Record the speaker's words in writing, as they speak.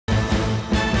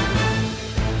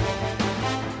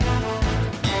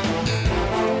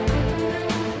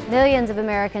Millions of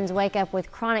Americans wake up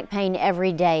with chronic pain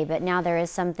every day, but now there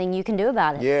is something you can do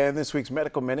about it. Yeah, in this week's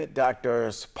Medical Minute, Dr.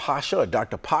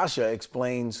 Pasha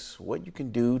explains what you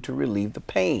can do to relieve the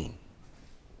pain.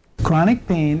 Chronic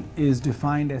pain is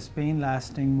defined as pain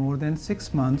lasting more than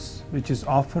 6 months, which is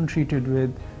often treated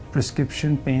with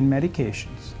prescription pain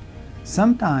medications.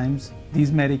 Sometimes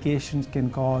these medications can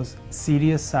cause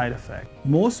serious side effects.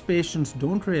 Most patients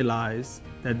don't realize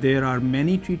that there are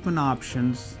many treatment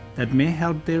options that may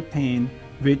help their pain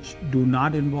which do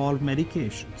not involve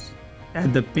medications.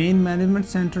 At the Pain Management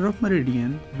Center of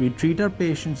Meridian, we treat our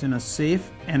patients in a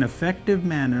safe and effective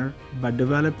manner by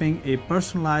developing a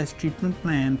personalized treatment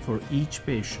plan for each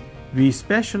patient. We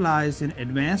specialize in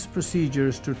advanced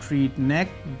procedures to treat neck,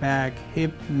 back,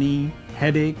 hip, knee,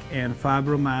 headache, and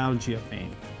fibromyalgia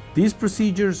pain. These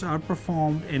procedures are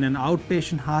performed in an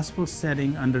outpatient hospital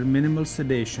setting under minimal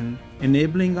sedation,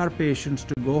 enabling our patients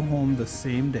to go home the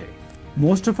same day.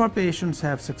 Most of our patients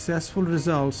have successful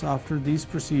results after these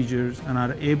procedures and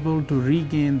are able to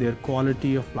regain their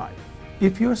quality of life.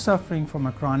 If you're suffering from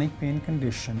a chronic pain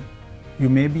condition, you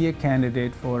may be a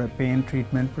candidate for a pain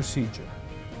treatment procedure.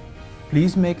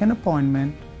 Please make an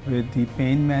appointment with the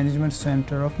Pain Management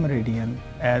Center of Meridian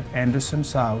at Anderson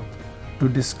South to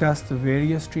discuss the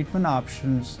various treatment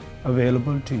options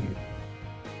available to you.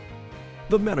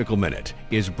 The Medical Minute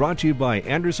is brought to you by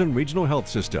Anderson Regional Health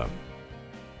System.